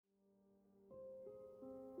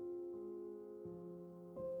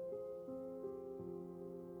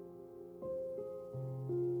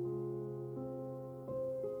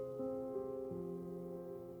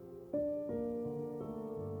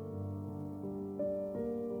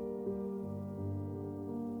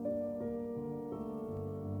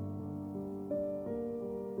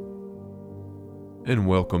and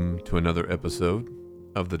welcome to another episode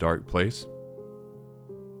of The Dark Place.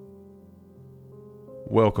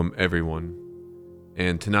 Welcome, everyone.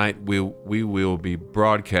 And tonight we will be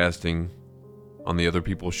broadcasting on the Other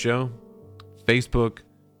People's Show, Facebook,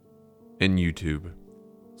 and YouTube.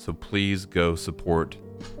 So please go support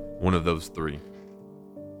one of those three.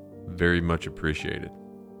 Very much appreciated.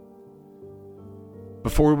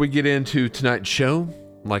 Before we get into tonight's show,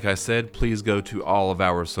 like I said, please go to all of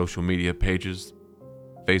our social media pages: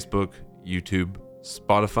 Facebook, YouTube,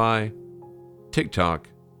 Spotify, TikTok,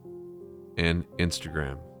 and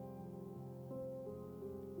Instagram.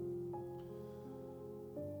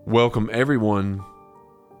 Welcome everyone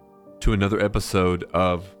to another episode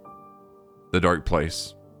of The Dark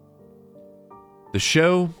Place. The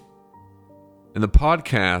show and the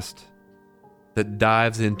podcast that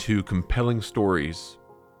dives into compelling stories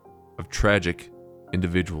of tragic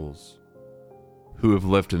individuals who have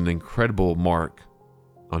left an incredible mark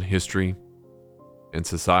on history and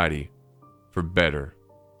society, for better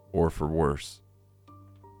or for worse.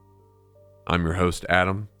 I'm your host,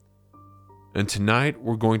 Adam, and tonight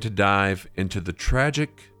we're going to dive into the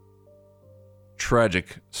tragic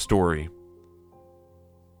story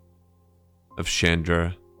of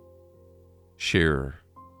Shanda Sharer.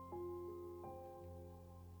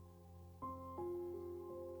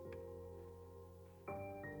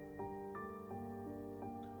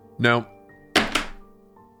 Now,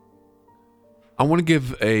 I want to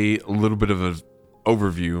give a little bit of an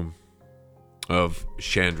overview of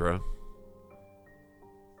Shanda.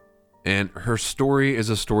 And her story is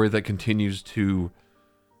a story that continues to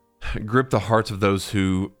grip the hearts of those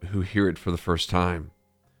who hear it for the first time.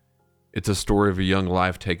 It's a story of a young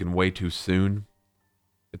life taken way too soon.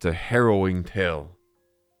 It's a harrowing tale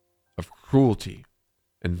of cruelty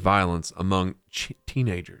and violence among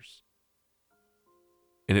teenagers.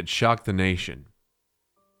 And it shocked the nation.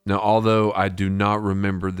 Now, although I do not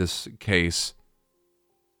remember this case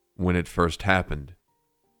when it first happened,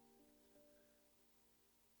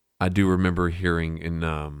 I do remember hearing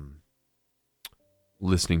and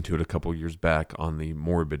listening to it a couple years back on the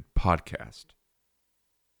Morbid podcast.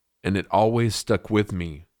 And it always stuck with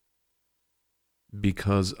me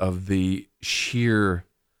because of the sheer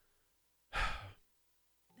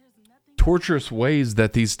torturous ways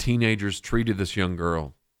that these teenagers treated this young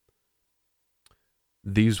girl.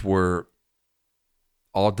 These were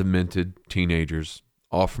all demented teenagers,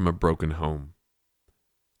 all from a broken home,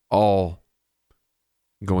 all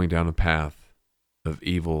going down a path of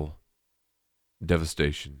evil,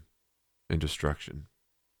 devastation, and destruction.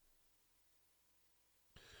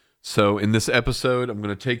 So in this episode, I'm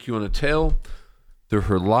going to take you on a tale through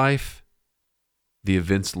her life, the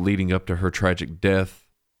events leading up to her tragic death,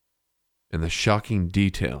 and the shocking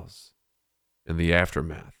details and the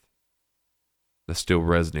aftermath that still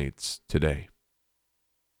resonates today.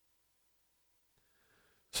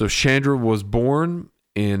 So Shanda was born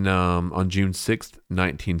on June 6th,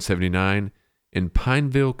 1979 in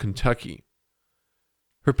Pineville, Kentucky.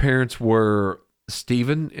 Her parents were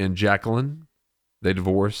Stephen and Jacqueline. They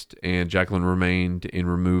divorced, and Jacqueline moved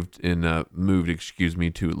to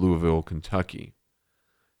Louisville, Kentucky.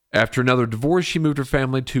 After another divorce, she moved her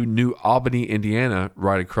family to New Albany, Indiana,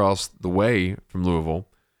 right across the way from Louisville.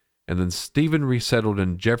 And then Stephen resettled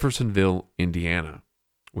in Jeffersonville, Indiana,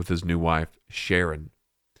 with his new wife, Sharon.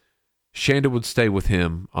 Shanda would stay with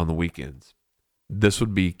him on the weekends. This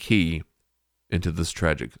would be key into this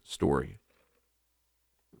tragic story.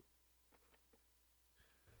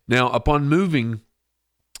 Now, upon moving,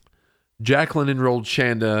 Jacqueline enrolled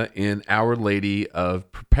Shanda in Our Lady of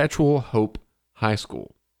Perpetual Hope High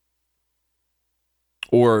School.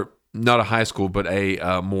 Or not a high school, but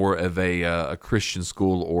a more of a Christian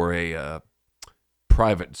school or a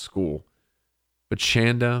private school. But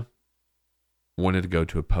Shanda wanted to go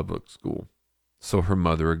to a public school, so her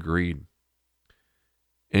mother agreed.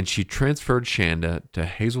 And she transferred Shanda to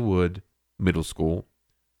Hazelwood Middle School,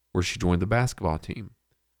 where she joined the basketball team.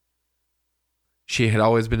 She had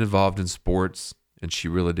always been involved in sports, and she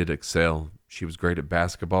really did excel. She was great at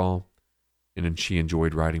basketball, and then she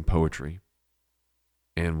enjoyed writing poetry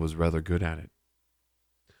and was rather good at it.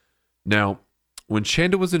 Now, when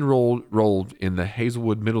Shanda was enrolled in the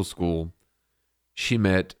Hazelwood Middle School, she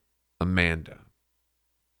met Amanda.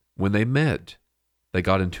 When they met, they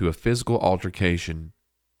got into a physical altercation,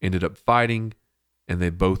 ended up fighting, and they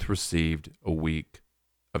both received a week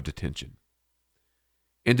of detention.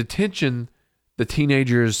 In detention, the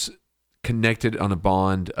teenagers connected on a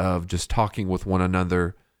bond of just talking with one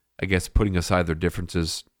another, I guess putting aside their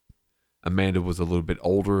differences. Amanda was a little bit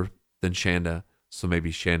older than Shanda, so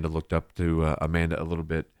maybe Shanda looked up to Amanda a little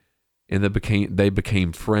bit. and they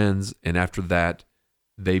became friends, and after that,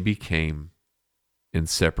 they became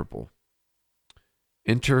inseparable.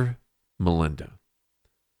 Enter Melinda.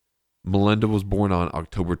 Melinda was born on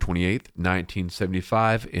October 28th,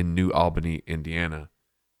 1975 in New Albany, Indiana,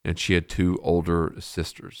 and she had two older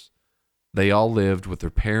sisters. They all lived with their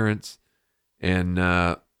parents, and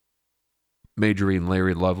Marjorie and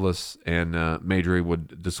Larry Lovelace, and Marjorie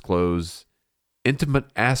would disclose intimate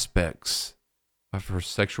aspects of her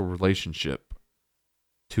sexual relationship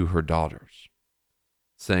to her daughters,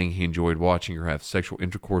 saying he enjoyed watching her have sexual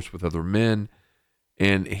intercourse with other men,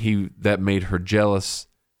 and that made her jealous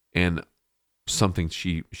and something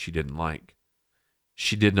she didn't like.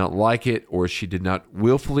 She did not like it, or she did not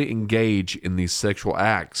willfully engage in these sexual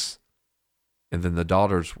acts. And then the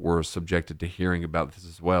daughters were subjected to hearing about this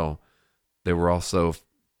as well. There were also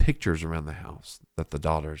pictures around the house that the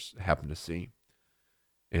daughters happened to see.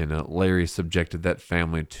 And Larry subjected that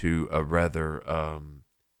family to a rather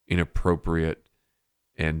inappropriate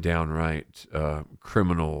and downright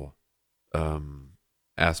criminal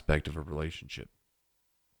aspect of a relationship.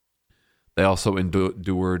 They also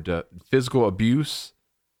endured physical abuse,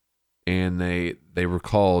 and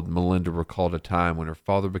Melinda recalled a time when her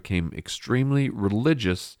father became extremely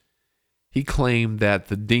religious. He claimed that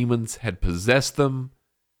the demons had possessed them,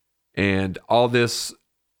 and all this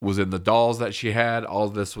was in the dolls that she had. All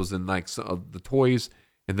this was in like some of the toys,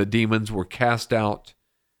 and the demons were cast out,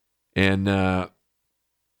 and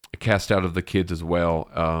cast out of the kids as well.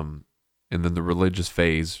 And then the religious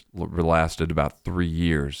phase lasted about 3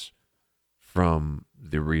 years from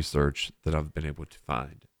the research that I've been able to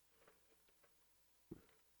find.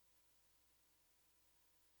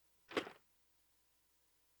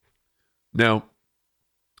 Now,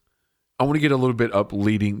 I want to get a little bit up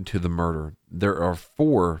leading to the murder. There are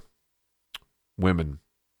 4 women,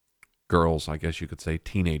 girls, I guess you could say,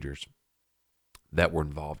 teenagers, that were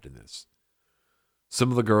involved in this. Some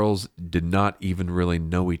of the girls did not even really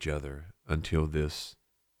know each other until this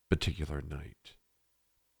particular night.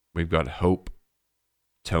 We've got Hope,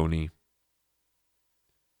 Tony,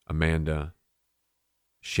 Amanda,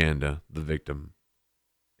 Shanda, the victim,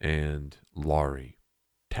 and Laurie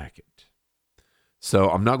Tackett. So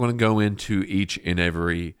I'm not going to go into each and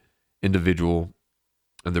every individual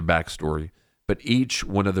and their backstory, but each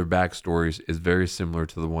one of their backstories is very similar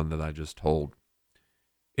to the one that I just told.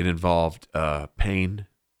 It involved pain.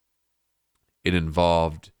 It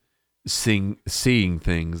involved seeing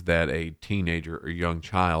things that a teenager or young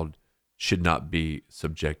child should not be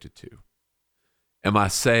subjected to. Am I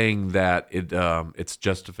saying that it's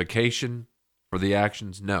justification for the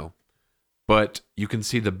actions? No. But you can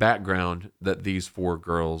see the background that these 4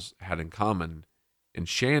 girls had in common. And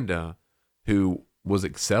Shanda, who was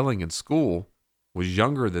excelling in school, was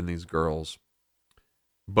younger than these girls,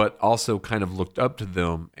 but also kind of looked up to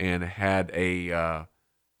them and had a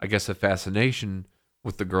fascination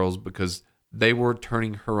with the girls because they were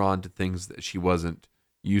turning her on to things that she wasn't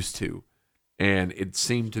used to. And it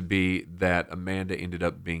seemed to be that Amanda ended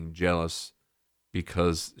up being jealous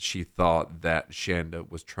because she thought that Shanda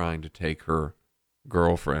was trying to take her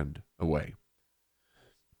girlfriend away.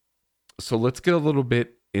 So let's get a little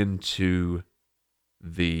bit into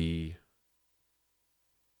the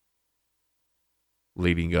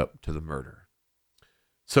leading up to the murder.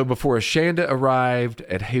 So before Shanda arrived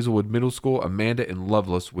at Hazelwood Middle School, Amanda and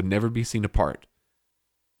Lovelace would never be seen apart.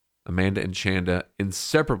 Amanda and Shanda,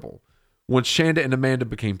 inseparable. Once Shanda and Amanda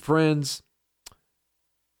became friends,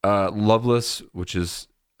 Lovelace, which is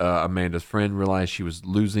Amanda's friend, realized she was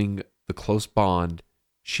losing the close bond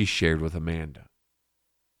she shared with Amanda.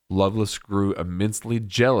 Lovelace grew immensely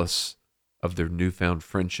jealous of their newfound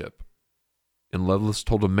friendship, and Lovelace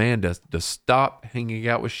told Amanda to stop hanging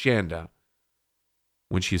out with Shanda.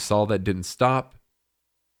 When she saw that didn't stop,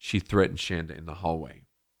 she threatened Shanda in the hallway.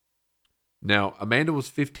 Now, Amanda was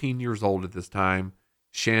 15 years old at this time,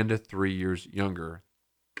 Shanda 3 years younger.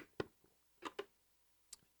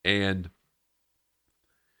 And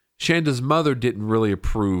Shanda's mother didn't really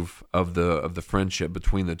approve of the friendship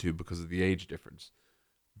between the two because of the age difference.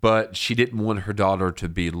 But she didn't want her daughter to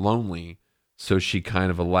be lonely, so she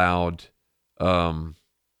kind of allowed the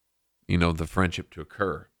friendship to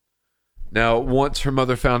occur. Now, once her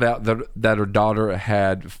mother found out that her daughter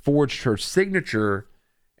had forged her signature,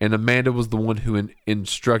 and Amanda was the one who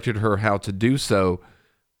instructed her how to do so,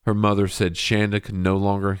 her mother said Shanda could no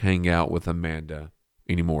longer hang out with Amanda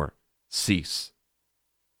anymore. Cease.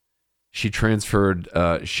 She transferred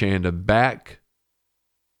Shanda back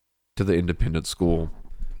to the independent school.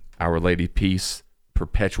 Our Lady Peace,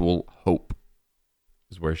 Perpetual Hope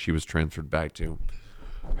is where she was transferred back to.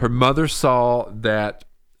 Her mother saw that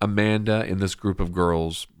Amanda and this group of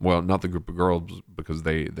girls, well, not the group of girls because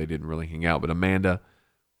they didn't really hang out, but Amanda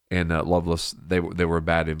and Loveless, they were a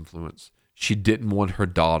bad influence. She didn't want her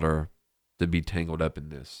daughter to be tangled up in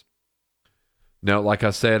this. Now, like I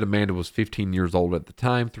said, Amanda was 15 years old at the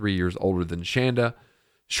time, 3 years older than Shanda.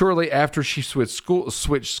 Shortly after she switched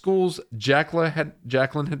schools, Jacqueline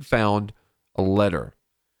had found a letter.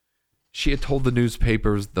 She had told the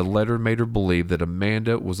newspapers the letter made her believe that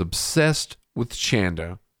Amanda was obsessed with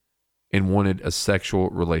Shanda and wanted a sexual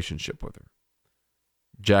relationship with her.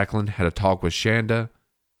 Jacqueline had a talk with Shanda,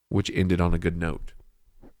 which ended on a good note.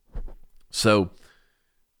 So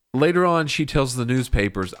later on, she tells the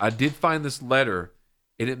newspapers, I did find this letter,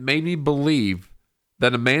 and it made me believe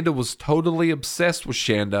that Amanda was totally obsessed with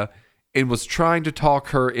Shanda and was trying to talk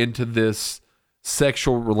her into this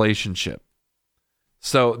sexual relationship.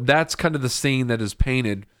 So that's kind of the scene that is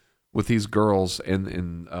painted with these girls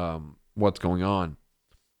and what's going on.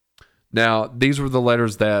 Now, these were the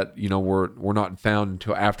letters that, were not found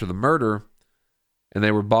until after the murder, and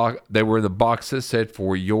they were in the box that said,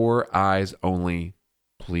 "For your eyes only,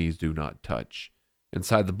 please do not touch."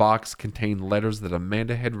 Inside the box contained letters that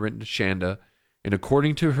Amanda had written to Shanda, and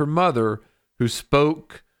according to her mother, who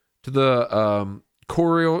spoke to the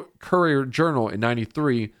Courier Journal in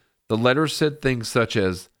 93, the letters said things such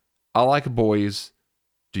as, "I like boys.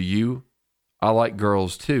 Do you? I like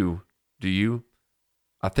girls too. Do you?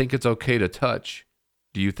 I think it's okay to touch.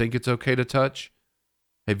 Do you think it's okay to touch?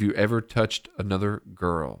 Have you ever touched another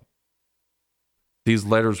girl?" These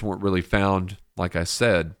letters weren't really found, like I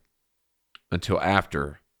said, until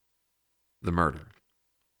after the murder.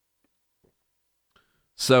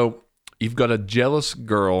 So you've got a jealous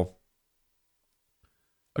girl,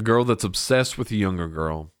 a girl that's obsessed with a younger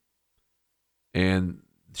girl, and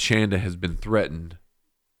Shanda has been threatened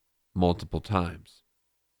multiple times,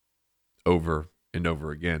 over and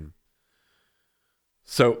over again.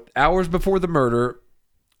 So hours before the murder,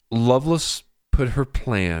 Loveless put her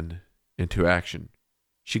plan into action.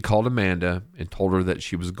 She called Amanda and told her that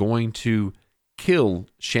she was going to kill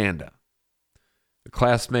Shanda. The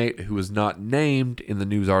classmate, who was not named in the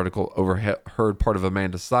news article, overheard part of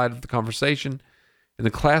Amanda's side of the conversation, and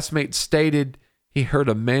the classmate stated he heard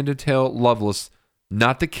Amanda tell Loveless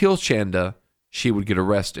not to kill Shanda, she would get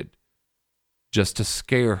arrested, just to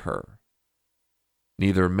scare her.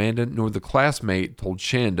 Neither Amanda nor the classmate told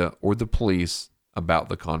Shanda or the police about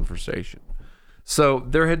the conversation. So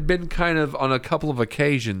there had been kind of, on a couple of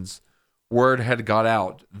occasions, word had got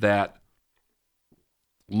out that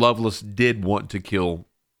Loveless did want to kill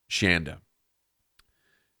Shanda.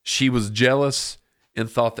 She was jealous and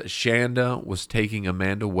thought that Shanda was taking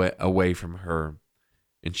Amanda away from her,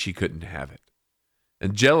 and she couldn't have it.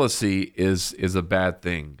 And jealousy is a bad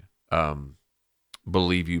thing.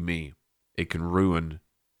 Believe you me, it can ruin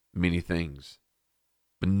many things.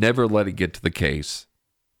 But never let it get to the case,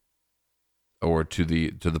 or to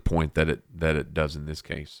the point that it does in this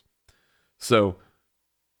case. So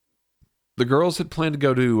the girls had planned to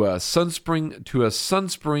go to a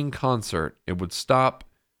Sunspring concert. It would stop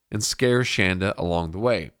and scare Shanda along the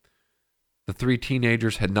way. The three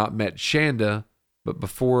teenagers had not met Shanda, but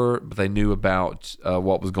they knew about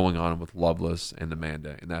what was going on with Loveless and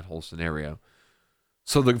Amanda in that whole scenario.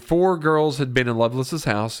 So the four girls had been in Loveless's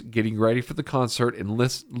house, getting ready for the concert and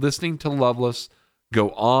listening to Loveless go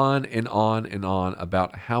on and on and on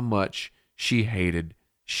about how much she hated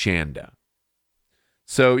Shanda.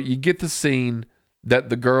 So you get the scene that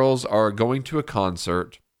the girls are going to a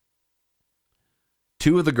concert.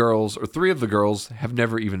 Three of the girls have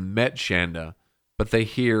never even met Shanda, but they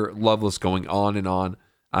hear Loveless going on and on.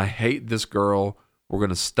 I hate this girl. We're going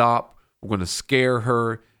to stop. We're going to scare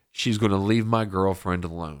her. She's going to leave my girlfriend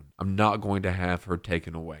alone. I'm not going to have her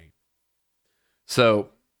taken away. So,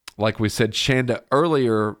 like we said, Shanda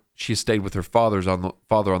earlier, she stayed with her father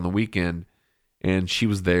on the weekend, and she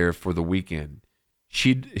was there for the weekend.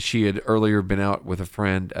 She had earlier been out with a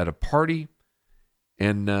friend at a party,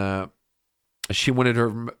 and she wanted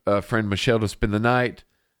her friend Michelle to spend the night,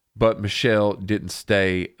 but Michelle didn't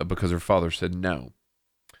stay because her father said no.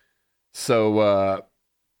 So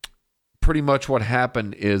pretty much what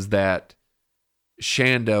happened is that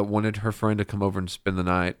Shanda wanted her friend to come over and spend the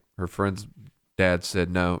night. Her friend's dad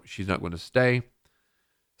said no, she's not going to stay.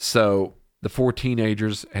 So the four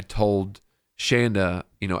teenagers had told Shanda,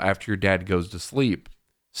 after your dad goes to sleep,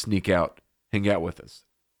 sneak out, hang out with us.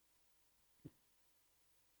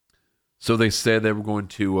 So they said they were going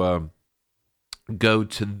to go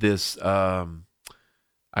to this, it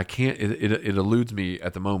eludes me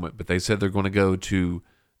at the moment, but they said they're going to go to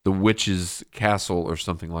the witch's castle or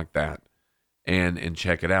something like that and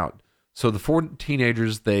check it out. So the four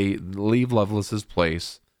teenagers, they leave Lovelace's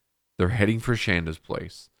place. They're heading for Shanda's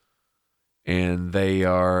place. And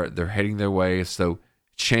they're heading their way. So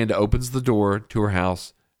Shanda opens the door to her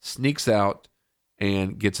house, sneaks out,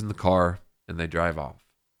 and gets in the car, and they drive off.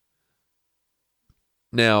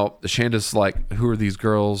 Now, Shanda's like, who are these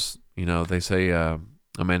girls? They say,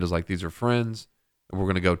 Amanda's like, these are friends, and we're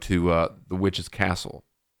going to go to the Witch's Castle,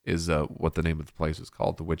 is what the name of the place is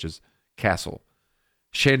called, the Witch's Castle.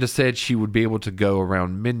 Shanda said she would be able to go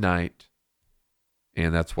around midnight,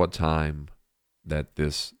 and that's what time that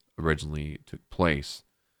this originally took place.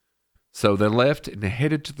 So they left and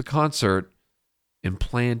headed to the concert and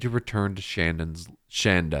planned to return to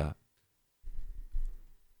Shanda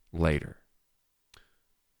later.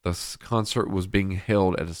 The concert was being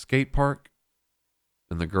held at a skate park,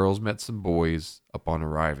 and the girls met some boys upon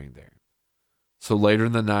arriving there. So later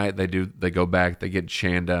in the night, they go back, they get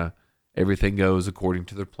Shanda. Everything goes according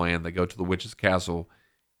to their plan. They go to the Witch's Castle,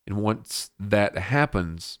 and once that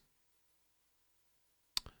happens,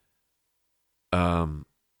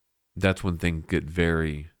 that's when things get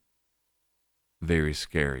very, very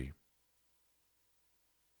scary.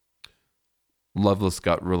 Lovelace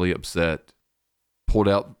got really upset, pulled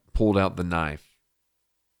out the knife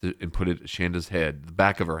and put it at Shanda's head, the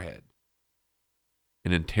back of her head,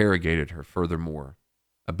 and interrogated her furthermore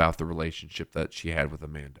about the relationship that she had with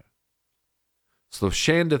Amanda. So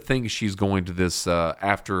Shanda thinks she's going to this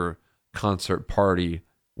after concert party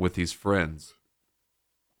with these friends.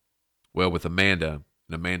 Well, with Amanda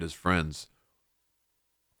and Amanda's friends.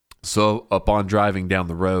 So upon driving down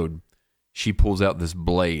the road, she pulls out this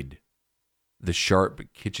blade, the sharp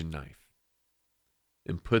kitchen knife,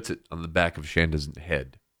 and puts it on the back of Shanda's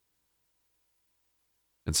head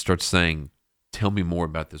and starts saying, "Tell me more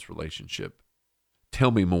about this relationship.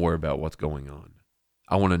 Tell me more about what's going on.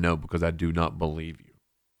 I want to know because I do not believe you.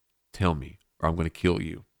 Tell me or I'm going to kill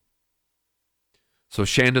you." So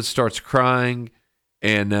Shanda starts crying,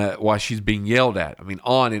 and while she's being yelled at,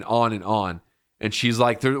 on and on and on. And she's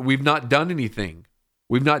like, "We've not done anything.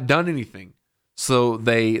 We've not done anything." So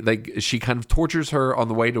she kind of tortures her on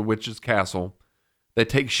the way to Witch's Castle. They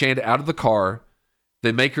take Shanda out of the car.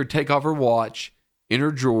 They make her take off her watch and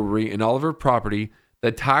her jewelry and all of her property.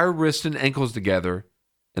 They tie her wrists and ankles together,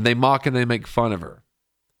 and they mock and they make fun of her.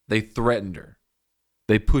 They threatened her.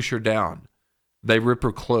 They push her down. They rip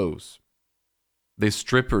her clothes. They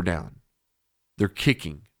strip her down. They're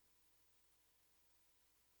kicking.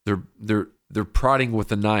 They're prodding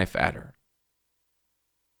with a knife at her.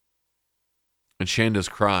 And Shanda's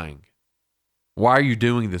crying. "Why are you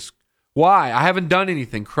doing this? Why? I haven't done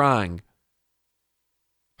anything." Crying.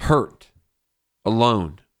 Hurt.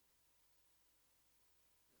 Alone.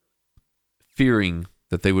 Fearing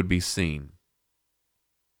that they would be seen.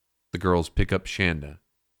 The girls pick up Shanda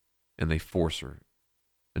and they force her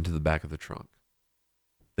into the back of the trunk.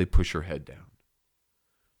 They push her head down.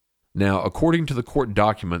 Now, according to the court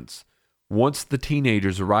documents, once the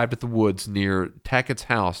teenagers arrived at the woods near Tackett's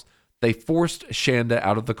house, they forced Shanda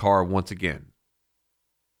out of the car once again.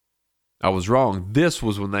 I was wrong. This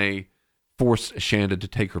was when they forced Shanda to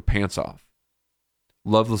take her pants off.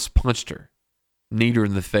 Lovelace punched her, kneed her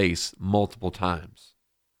in the face multiple times.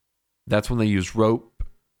 That's when they used rope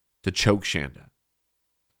to choke Shanda.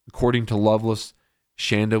 According to Lovelace,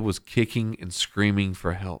 Shanda was kicking and screaming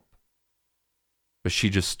for help. But she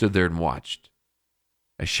just stood there and watched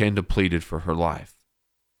as Shanda pleaded for her life.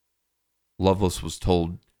 Lovelace was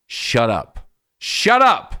told, "Shut up! Shut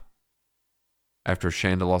up!" After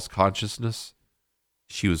Shanda lost consciousness,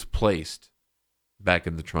 she was placed back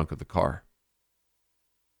in the trunk of the car.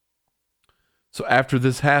 So after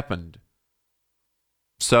this happened,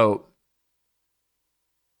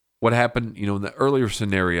 what happened, in the earlier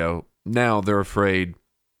scenario, now they're afraid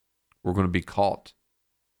we're going to be caught.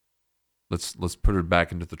 Let's put her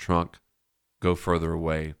back into the trunk, go further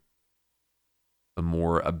away, a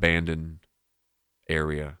more abandoned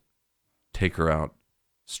area, take her out,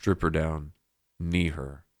 strip her down, knee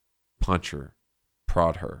her, punch her,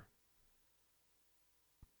 prod her.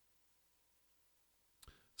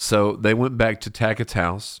 So they went back to Tackett's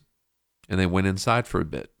house, and they went inside for a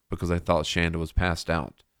bit because they thought Shanda was passed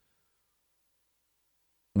out.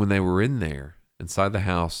 When they were in there, inside the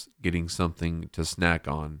house, getting something to snack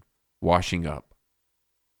on, washing up,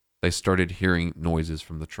 they started hearing noises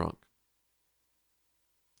from the trunk.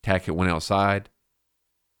 Tackett went outside,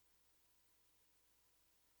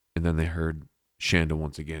 and then they heard Shanda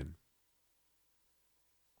once again.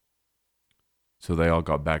 So they all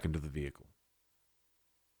got back into the vehicle.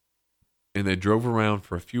 And they drove around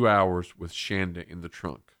for a few hours with Shanda in the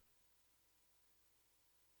trunk.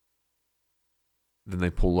 Then they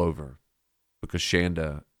pull over because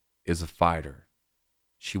Shanda is a fighter.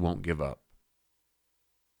 She won't give up.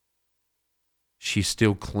 She's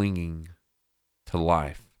still clinging to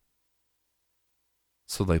life.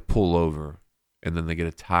 So they pull over, and then they get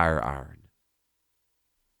a tire iron,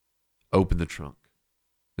 open the trunk,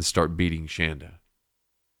 and start beating Shanda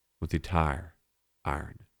with the tire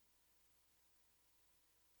iron.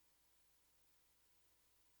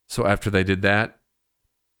 So after they did that,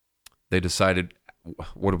 they decided,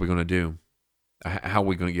 what are we going to do? How are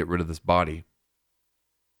we going to get rid of this body?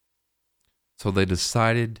 So they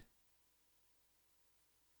decided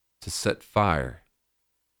to set fire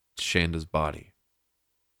to Shanda's body.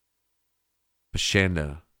 But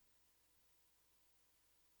Shanda,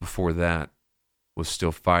 before that, was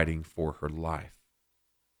still fighting for her life.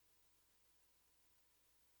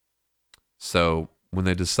 So when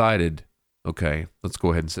they decided, okay, let's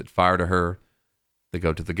go ahead and set fire to her, they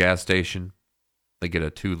go to the gas station, they get a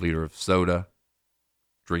 2-liter of soda,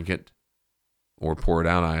 drink it, or pour it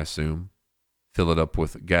out, I assume, fill it up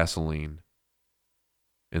with gasoline,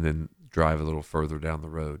 and then drive a little further down the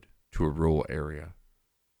road to a rural area.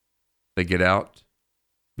 They get out,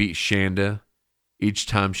 beat Shanda. Each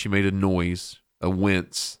time she made a noise, a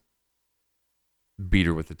wince, beat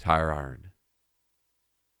her with the tire iron.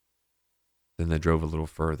 Then they drove a little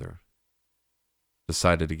further,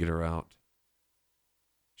 decided to get her out.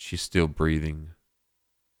 She's still breathing,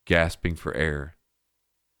 gasping for air.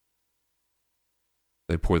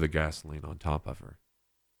 They pour the gasoline on top of her.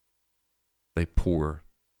 They pour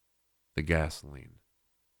the gasoline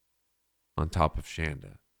on top of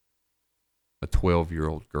Shanda, a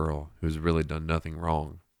 12-year-old girl who's really done nothing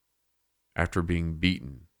wrong, after being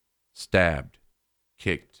beaten, stabbed,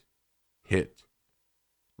 kicked, hit,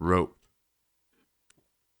 roped,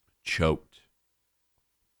 choked,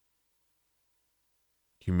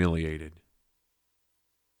 humiliated,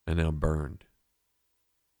 and now burned.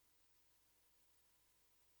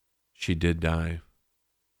 She did die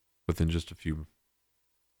within just a few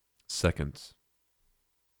seconds.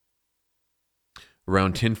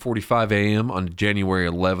 Around 10:45 a.m. on January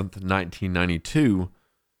 11th, 1992,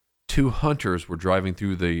 2 hunters were driving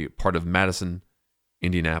through the part of Madison,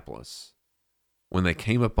 Indianapolis, when they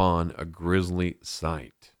came upon a grisly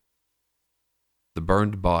sight: the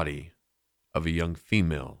burned body of a young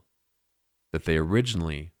female that they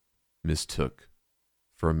originally mistook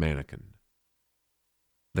for a mannequin.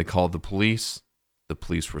 They called the police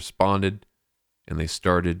responded, and they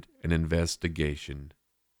started an investigation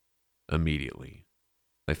immediately.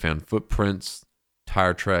 They found footprints,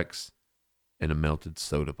 tire tracks, and a melted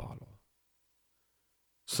soda bottle.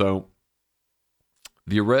 So,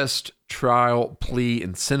 the arrest, trial, plea,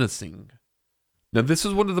 and sentencing. Now, this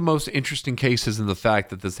is one of the most interesting cases in the fact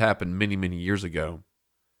that this happened many, many years ago.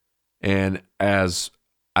 And as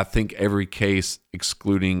I think every case,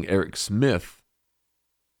 excluding Eric Smith,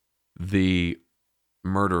 the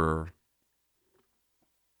murderer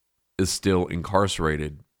is still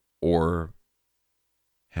incarcerated or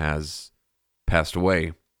has passed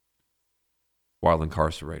away while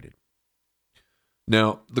incarcerated.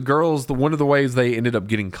 Now, the girls, one of the ways they ended up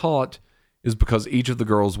getting caught is because each of the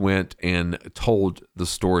girls went and told the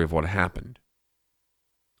story of what happened.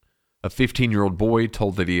 A 15-year-old boy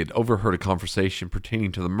told that he had overheard a conversation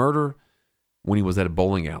pertaining to the murder when he was at a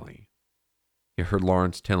bowling alley. He heard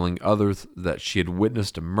Lawrence telling others that she had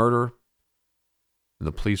witnessed a murder, and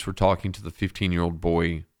the police were talking to the 15-year-old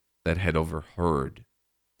boy that had overheard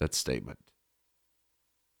that statement.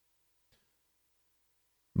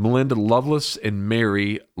 Melinda Lovelace and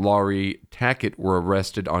Mary Laurie Tackett were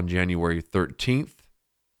arrested on January 13th,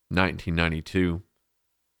 1992.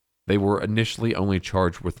 They were initially only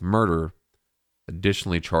charged with murder.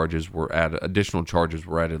 Additional charges were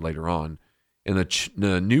added later on, and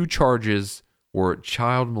the new charges were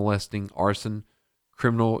child molesting, arson,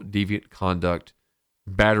 criminal deviant conduct,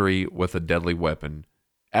 battery with a deadly weapon,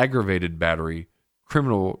 aggravated battery,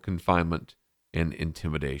 criminal confinement, and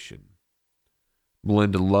intimidation.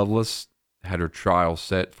 Melinda Lovelace had her trial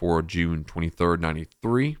set for June 23rd,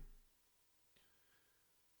 93.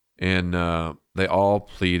 And they all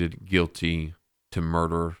pleaded guilty to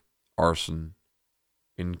murder, arson,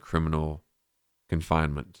 and criminal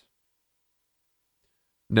confinement.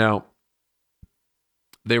 Now,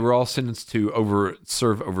 they were all sentenced to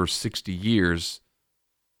serve over 60 years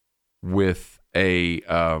with able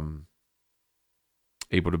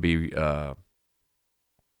to be up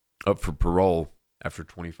for parole after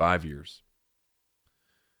 25 years.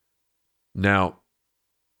 Now,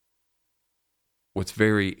 what's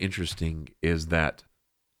very interesting is that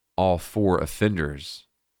all 4 offenders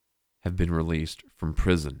have been released from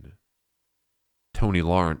prison. Tony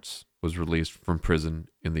Lawrence was released from prison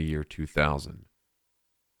in the year 2000.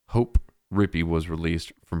 Hope Rippey was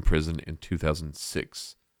released from prison in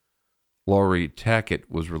 2006. Laurie Tackett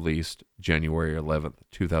was released January 11th,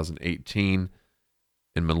 2018,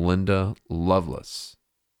 and Melinda Loveless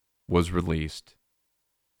was released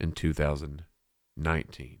in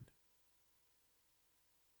 2019.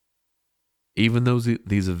 Even though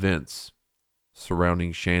these events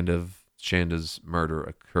surrounding Shanda's murder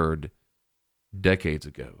occurred decades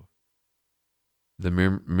ago, the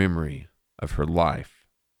memory of her life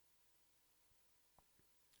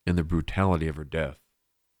and the brutality of her death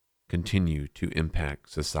continue to impact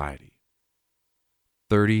society.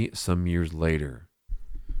 30-some years later,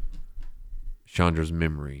 Chandra's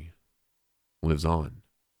memory lives on.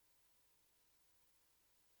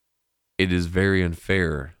 It is very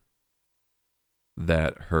unfair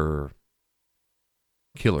that her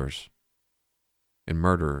killers and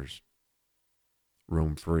murderers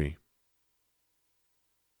roam free.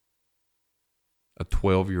 A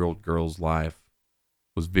 12-year-old girl's life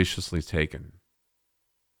was viciously taken.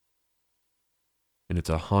 And it's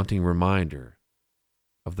a haunting reminder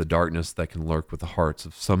of the darkness that can lurk with the hearts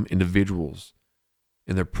of some individuals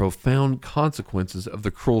and the profound consequences of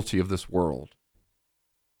the cruelty of this world.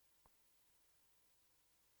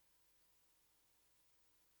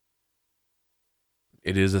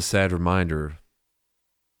 It is a sad reminder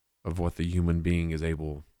of what the human being is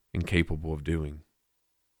able and capable of doing.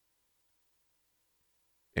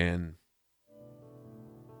 And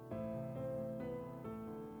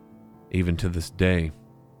even to this day,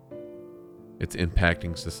 it's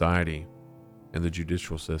impacting society and the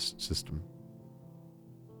judicial system.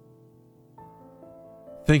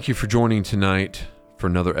 Thank you for joining tonight for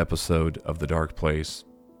another episode of The Dark Place.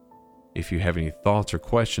 If you have any thoughts or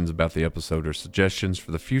questions about the episode or suggestions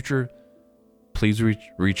for the future, please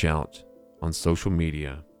reach out on social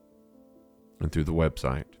media and through the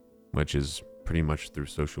website, which is pretty much through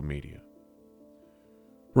social media.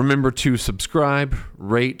 Remember to subscribe,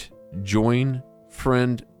 rate, join,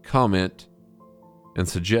 friend, comment, and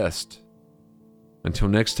suggest. Until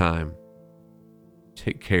next time,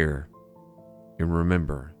 take care and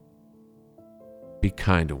remember, be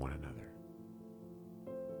kind to one another.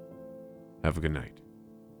 Have a good night.